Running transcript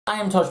I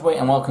am Torchwood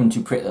and welcome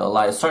to Pretty Little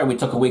Liars. Sorry we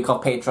took a week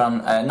off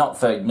Patreon, not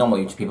for normal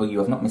YouTube people, you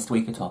have not missed a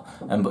week at all.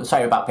 But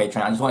sorry about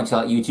Patreon, I just wanted to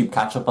let YouTube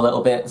catch up a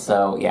little bit,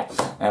 so yeah.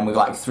 And we've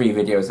like 3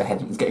 videos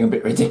ahead, it's getting a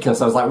bit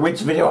ridiculous. I was like, which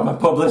video am I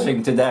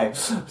publishing today?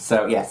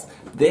 So yes,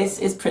 this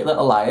is Pretty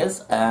Little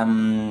Liars.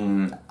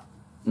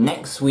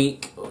 Next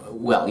week,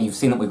 well, you've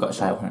seen that we've got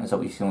Shire Hunters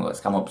up, you've seen we've got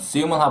Scam Up.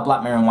 Soon we'll have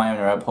Black Mirror and Wire on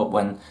Earth up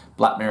when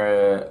Black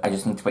Mirror, I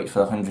just need to wait for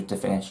the 100 to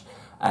finish.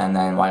 And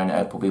then Wire on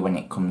Earth will be when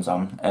it comes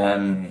on.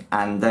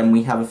 And then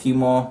we have a few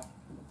more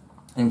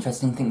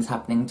interesting things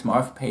happening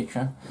tomorrow for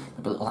Patreon.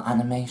 A little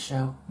anime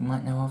show you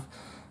might know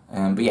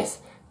of. But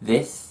yes,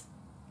 this,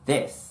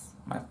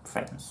 my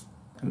friends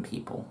and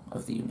people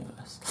of the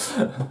universe,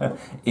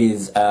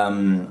 is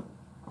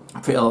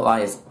Pretty Little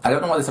Liars. I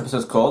don't know what this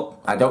episode's called.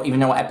 I don't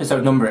even know what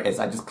episode number it is.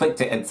 I just clicked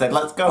it and said,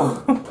 let's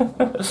go.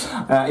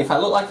 If I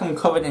look like I'm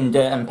covered in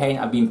dirt and paint,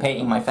 I've been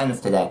painting my fence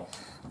today.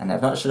 And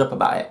I've not shut up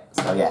about it.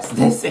 So yes,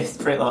 this is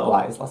Pretty Little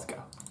Liars. Let's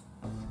go.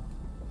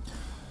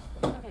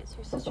 Okay, so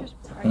your sister's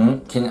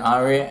pregnant. Can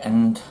Aria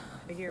and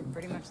Figure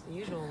pretty much the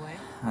usual way.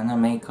 Hannah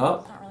make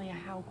up? It's not really a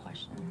how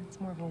question. It's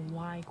more of a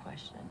why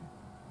question.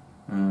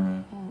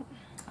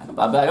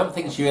 But I don't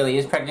think she really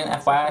is pregnant,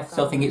 FYI. I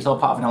still think it's all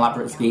part of an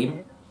elaborate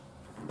scheme.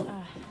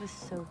 This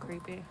is so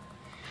creepy.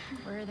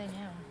 Where are they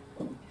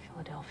now?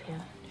 Philadelphia.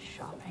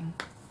 Shopping.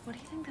 What do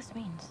you think this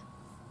means?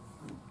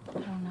 I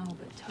don't know,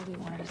 but Toby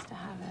wanted us to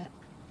have it.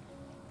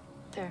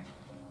 There.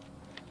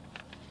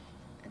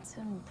 It's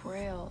in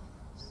Braille,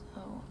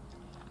 so...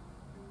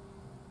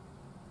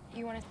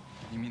 You want to...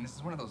 You mean this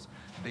is one of those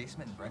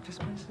basement breakfast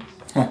places?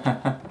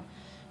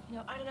 You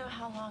know, I don't know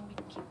how long we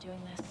can keep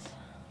doing this.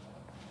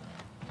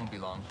 Won't be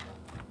long.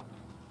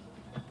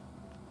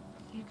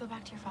 You'd go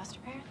back to your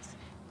foster parents?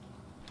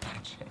 Not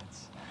a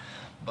chance.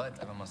 But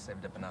I've almost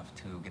saved up enough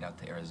to get out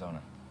to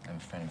Arizona. I have a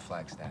friend in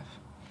Flagstaff.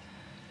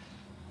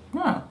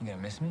 Huh. You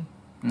gonna miss me?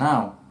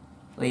 No.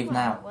 Leave Well,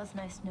 now. It was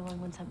nice knowing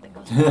when something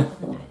goes wrong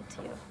with United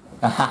to you.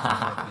 What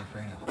to be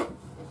afraid of?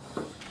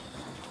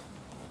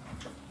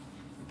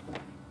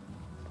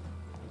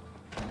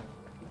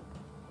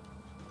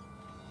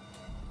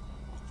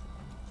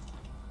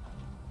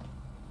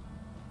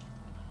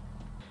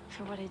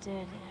 For what I did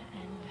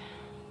and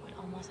what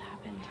almost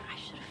happened, I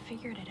should have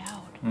figured it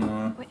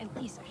out. Wait, at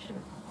least I should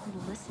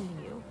have listened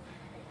to you.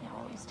 Yeah,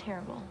 well, it was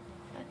terrible,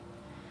 but...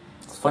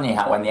 It's funny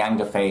how when the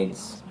anger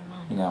fades, my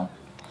mom. you know,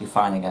 you're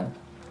fine again.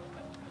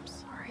 I'm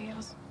sorry, I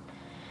was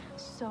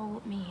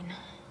so mean.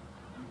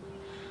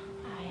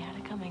 I had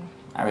it coming.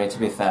 Aria, to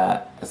be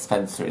fair,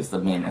 Spencer is the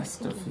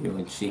meanest of you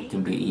and she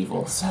can be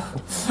evil, so...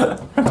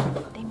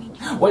 They made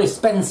you... What is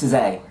Spencer's A?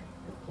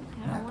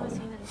 I don't want to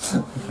say that it's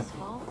all his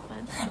fault,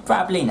 but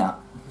Probably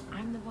not.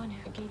 I'm the one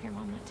who gave your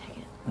mom that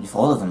ticket. What if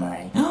all of them are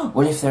A?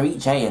 What if they're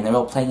each A and they're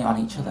all playing it on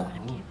each other? What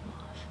I'm capable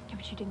of. Yeah,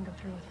 but you didn't go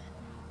through with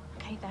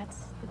it. Okay, that's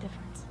the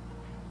difference.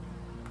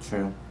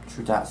 True.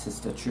 True that,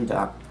 sister. True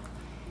that.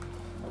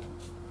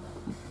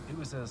 It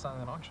was a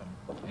silent auction.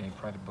 A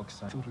private book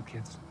filled with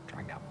kids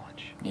trying out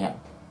lunch. Yeah.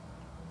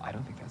 I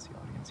don't think that's the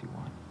audience you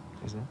want,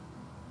 is it?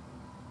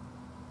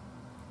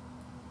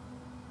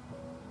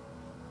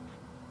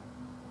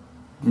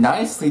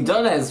 Nicely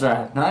done,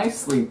 Ezra.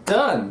 Nicely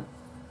done.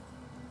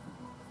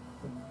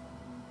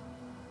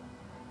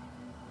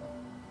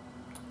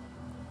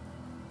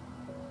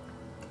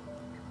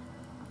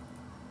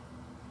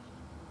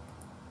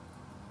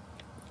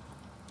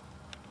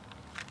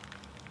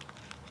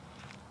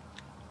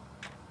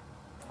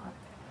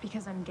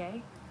 Because I'm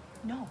gay?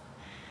 No.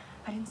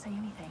 I didn't say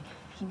anything.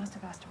 He must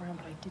have asked around,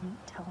 but I didn't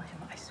tell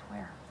him, I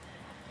swear.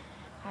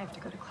 I have to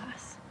go to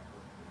class.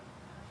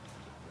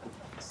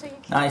 So you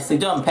can't Nicely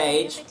done,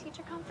 Paige. the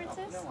teacher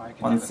conferences?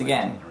 Once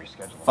again,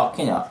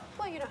 fucking up.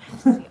 Well, you don't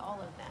have to see all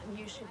of them.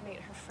 You should meet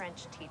her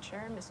French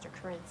teacher, Mr.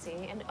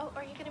 Carinci. And, oh,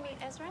 are you going to meet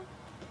Ezra?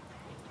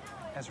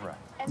 Ezra.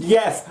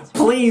 Yes,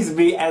 please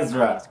be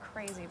Ezra. He's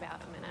crazy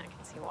about him, and I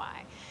can see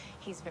why.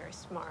 He's very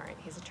smart,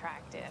 he's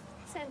attractive,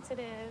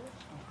 sensitive.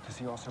 Does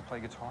he also play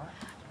guitar?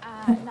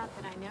 Not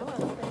that I know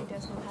of, but he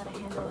does know how to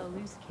handle a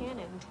loose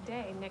cannon.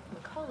 Today, Nick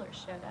McCullers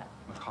showed up.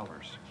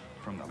 McCullers.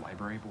 From the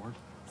library board?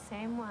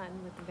 Same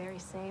one, with the very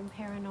same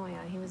paranoia.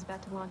 He was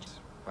about to launch...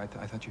 I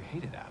thought you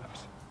hated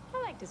Adams.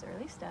 I liked his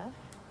early stuff.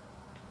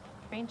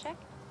 Rain check?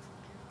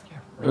 Yeah.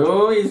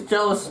 Oh, he's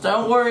jealous.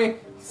 Don't worry.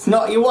 It's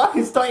not your wife.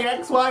 It's not your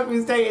ex-wife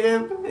who's dating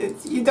him.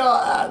 It's your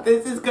daughter.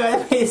 This is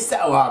going to be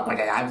so awkward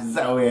and I'm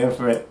so here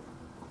for it.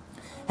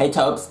 Hey,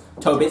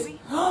 Tobies.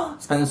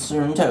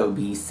 Spencer and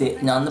Toby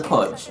sitting on the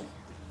porch.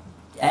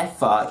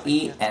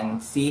 Frenching.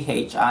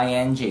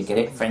 Get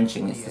it?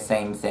 Frenching. It's the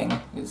same thing.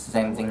 It's the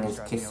same thing as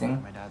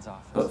kissing.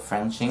 But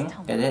Frenching.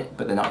 Get it?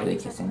 But they're not really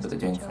kissing, but they're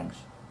doing French.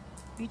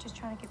 Are you just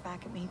trying to get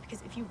back at me?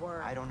 Because if you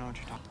were... I don't know what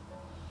you're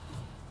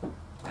talking.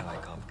 I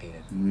like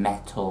complicated.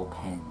 Metal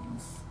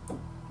pens.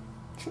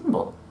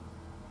 Trimble.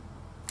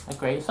 A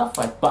great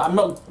software. But I'm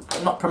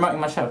not promoting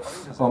my show.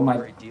 Or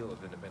my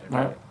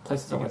right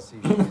places of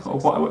it. Or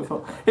what I work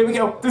for. Here we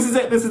go. This is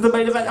it. This is the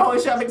main event. Holy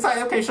shit, I'm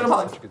excited. Okay, shut up,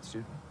 Alex. Good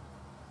student.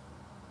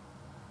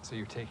 So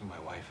you're taking my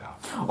wife out.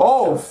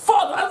 Oh,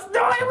 fuck. Let's do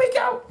it. Here we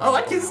Oh,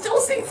 I can still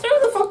see through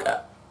the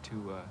fucker.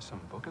 To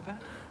some book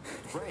event?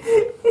 Right.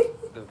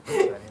 The book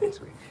signing next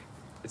week.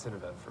 It's an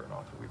event for an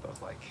author we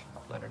both like,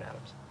 Leonard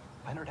Adams.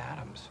 Leonard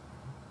Adams.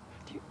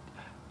 Do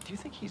you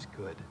think he's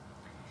good?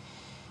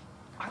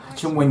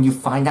 Imagine when you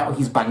find out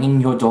he's banging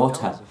your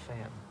daughter. I was a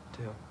fan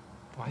too.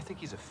 Well, I think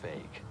he's a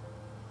fake.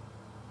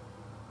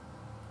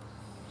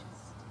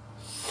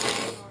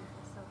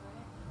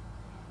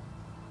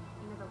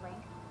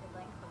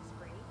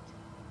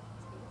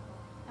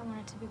 I want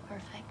it to be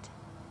perfect.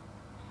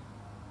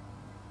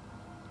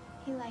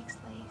 He likes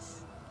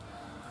lace.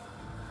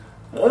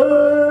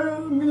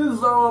 I'm gonna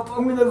throw up.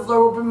 I'm gonna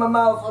throw up in my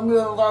mouth. I'm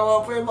gonna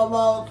throw up in my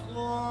mouth.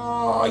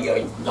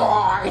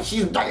 Oh,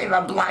 she's dying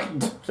of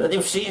blind. So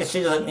if she is,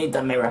 she doesn't need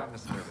the mirror.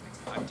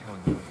 I'm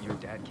telling you, your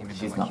dad came in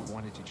She's like not. he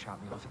wanted to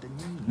chop me off at the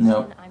knees.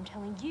 No. And I'm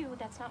telling you,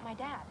 that's not my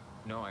dad.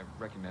 No, I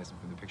recognize him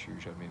from the picture you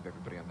showed me of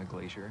everybody on the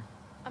glacier.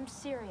 I'm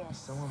serious.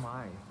 So am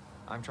I.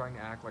 I'm trying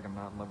to act like I'm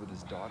not in love with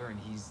his daughter, and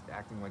he's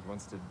acting like he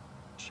wants to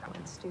shout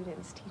at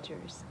Students,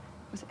 teachers.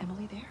 Was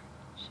Emily there?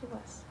 She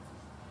was.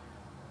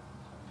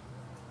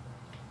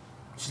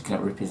 She's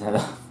gonna rip his head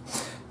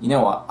off. You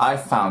know what? I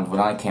found when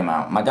I came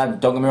out, my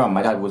dad, don't get me wrong,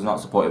 my dad was not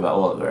supportive at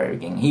all at the very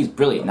beginning. He's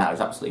brilliant now, he's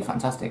absolutely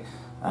fantastic.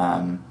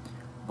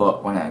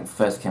 But when it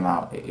first came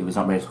out, it was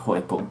not very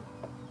supportive. But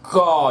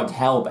God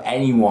help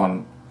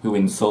anyone who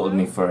insulted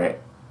me for it.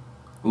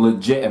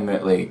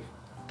 Legitimately.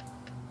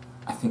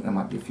 I think there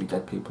might be a few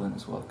dead people in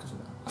as well because of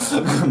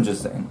that. I'm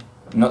just saying.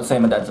 I'm not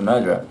saying my dad's a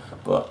murderer,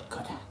 but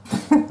God.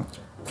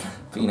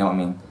 But you know what I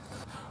mean.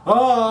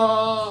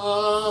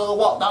 Oh,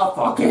 what the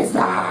fuck is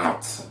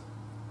that?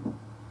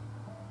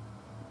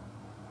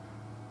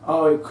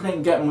 Oh, it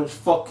couldn't get much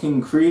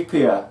fucking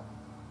creepier.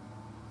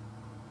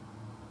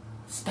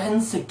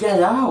 Spencer,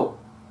 get out.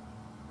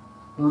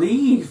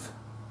 Leave.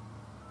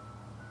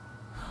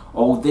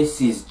 Oh,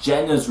 this is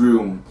Jenna's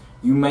room.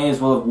 You may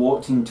as well have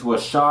walked into a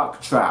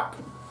shark trap.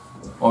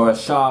 Or a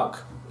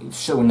shark...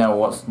 So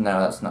no,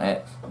 that's not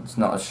it. It's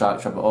not a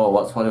shark trap at all.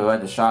 Where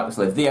the sharks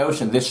live? The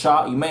ocean. This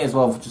shark, you may as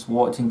well have just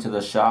walked into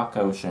the shark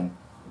ocean.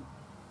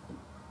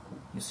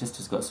 Your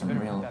sister's got some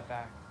real... Put that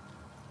back.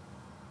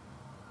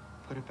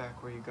 Put it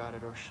back where you got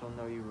it, or she'll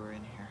know you were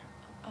in here.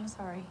 I'm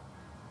sorry.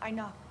 I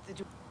knocked the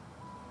door.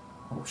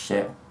 Oh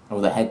shit.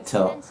 Oh, the head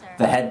tilt. Spencer.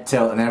 The head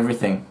tilt and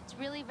everything. It's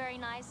really very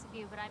nice of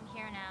you, but I'm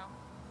here now.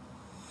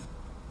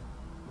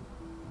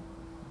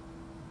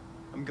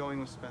 I'm going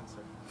with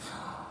Spencer.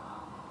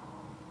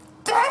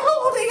 They're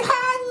holding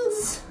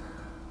hands!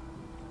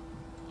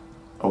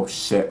 Oh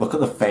shit, look at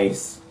the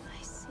face.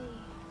 I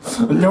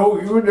see. No,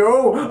 you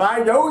do!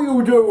 I know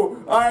you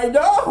do! I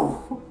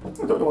know! I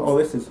don't know what all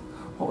this is.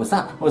 What was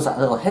that? What was that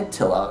little head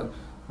tilt out?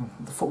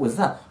 What the fuck was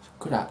that?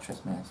 Good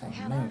actress, may I say.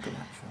 Very good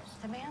actress.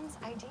 The man's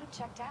ID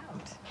checked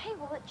out. Hey,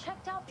 well, it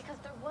checked out because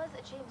there was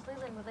a James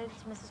Leland related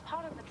to Mrs.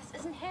 Potter, but this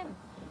isn't him.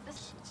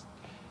 This...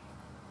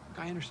 Look,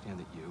 I understand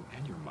that you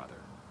and your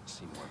mother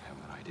see more of him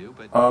than I do,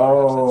 but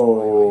Oh. perhaps that's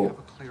why I have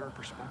a clearer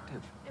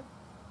perspective.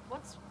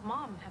 What's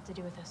Mom have to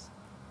do with this?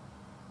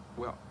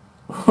 Well,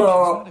 she's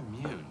not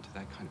immune to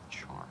that kind of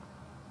charm.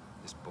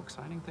 This book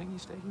signing thing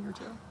he's taking her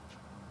to?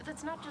 But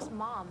that's not just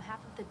Mom.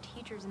 Half of the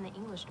teachers in the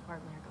English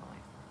department are going.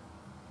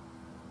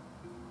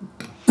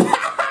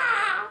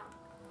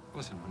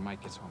 Listen, when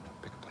Mike gets home, we'll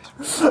pick a place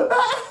for him.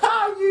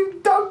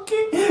 You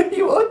donkey!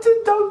 You utter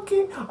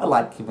donkey! I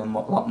like him a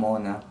lot more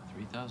now.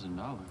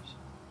 $3,000.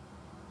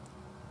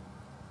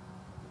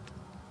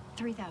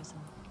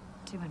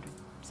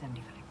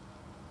 3,275.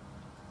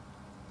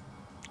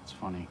 It's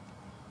funny.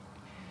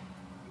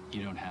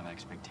 You don't have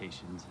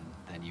expectations, and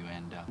then you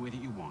end up... The way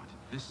that you want.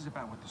 This is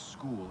about what the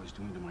school is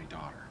doing to my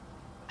daughter.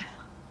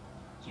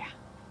 Yeah.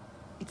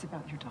 It's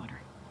about your daughter.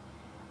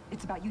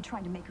 It's about you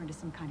trying to make her into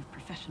some kind of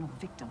professional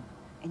victim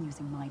and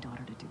using my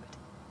daughter to do it.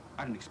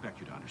 I didn't expect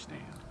you to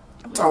understand.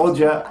 Told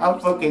you. I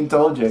fucking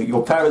told you.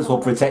 Your parents will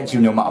protect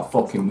you no matter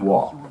fucking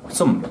what.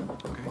 Some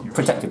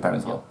protective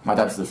parents will. My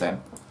dad's the same.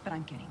 But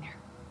I'm getting there.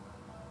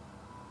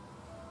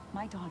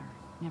 My daughter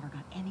never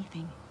got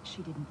anything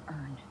she didn't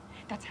earn.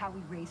 That's how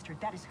we raised her.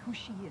 That is who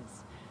she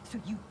is. So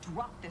you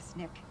drop this,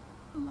 Nick.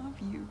 I love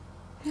you.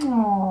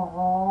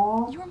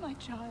 Aww. You're my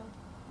child.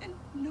 And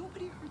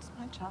nobody hurts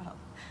my child.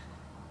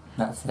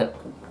 That's it.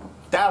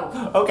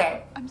 Down.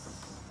 Okay. I'm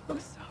so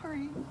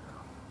sorry.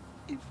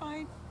 If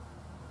I...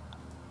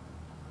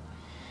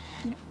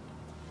 You know...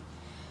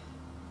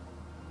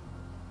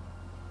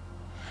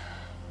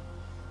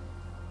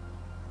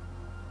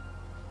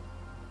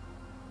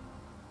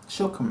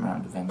 She'll come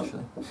around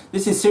eventually.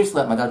 This is seriously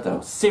like my dad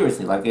though.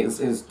 Seriously, like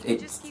it's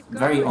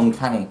very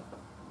uncanny.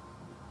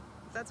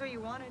 That's what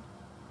you wanted.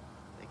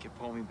 They can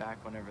pull me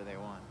back whenever they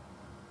want.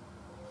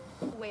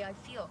 The way I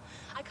feel.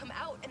 I come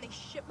out and they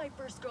ship my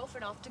first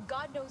girlfriend off to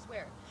God knows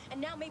where.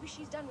 And now maybe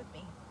she's done with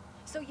me.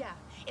 So yeah,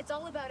 it's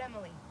all about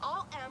Emily.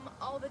 All M,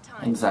 all the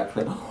time.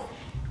 Exactly. Don't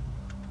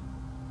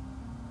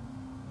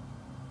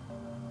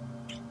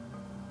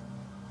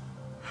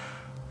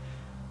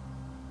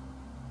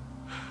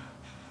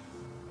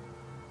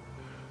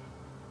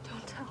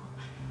tell.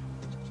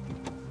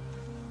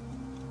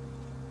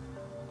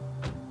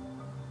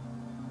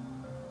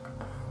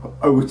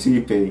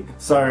 OTP.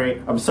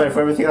 Sorry, I'm sorry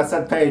for everything I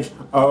said, Paige.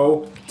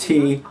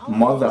 O-T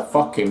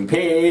motherfucking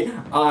P.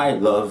 I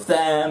love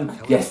them.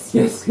 Yes,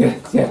 yes,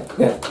 yes, yes,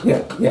 yes,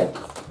 yes, yes.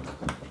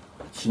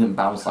 Shouldn't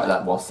bounce like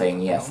that while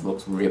saying yes. It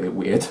looks really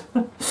weird.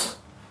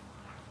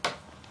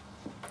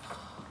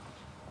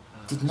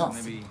 Did not.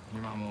 So maybe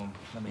your mom will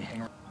let me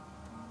hang around.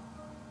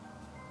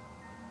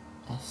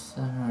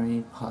 Esther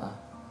Marie Potter.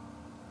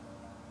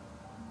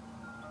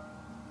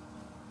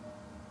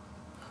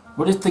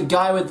 What if the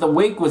guy with the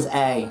wig was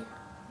A?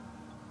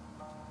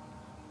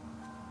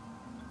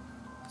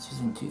 This was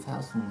in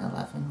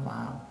 2011?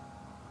 Wow.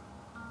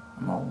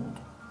 I'm old.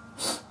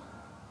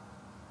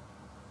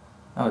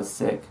 That was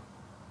sick.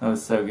 That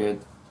was so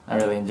good. I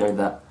really enjoyed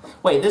that.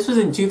 Wait, this was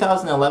in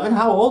 2011?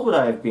 How old would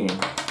I have been?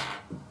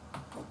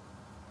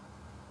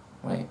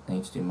 Wait, I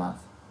need to do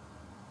math.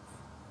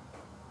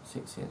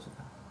 6 years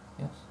ago.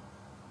 Yes?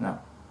 No.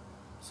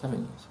 7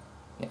 years.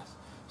 Yes.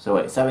 So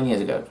wait, 7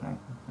 years ago.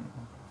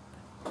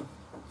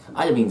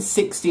 I'd have been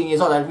 16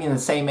 years old. I'd have been the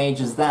same age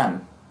as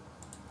them.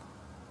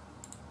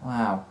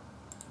 Wow.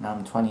 Now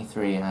I'm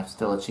 23 and I've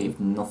still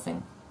achieved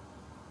nothing.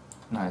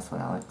 Nice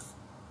one, Alex.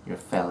 You're a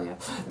failure.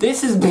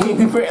 This has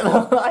been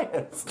Little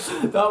Liars.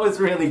 That was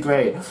really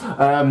great.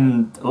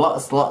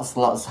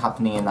 Lots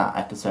happening in that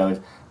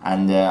episode,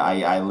 and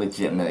I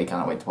legitimately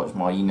can't wait to watch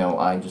more. You know,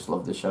 I just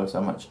love the show so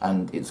much,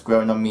 and it's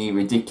grown on me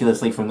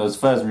ridiculously from those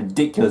first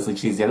ridiculously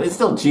cheesy. It's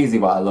still cheesy,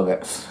 but I love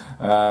it.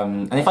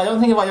 And if I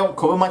don't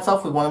cover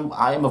myself with one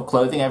item of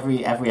clothing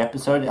every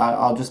episode,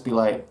 I'll just be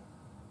like,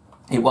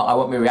 I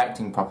won't be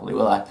reacting properly,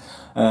 will I?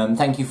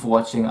 Thank you for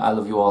watching. I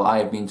love you all. I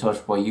have been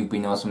Torchwood. You've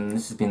been awesome.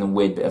 This has been a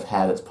weird bit of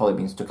hair that's probably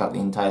been stuck out the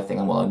entire thing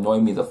and will annoy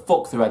me the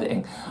fuck through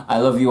editing. I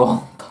love you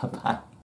all. Bye bye.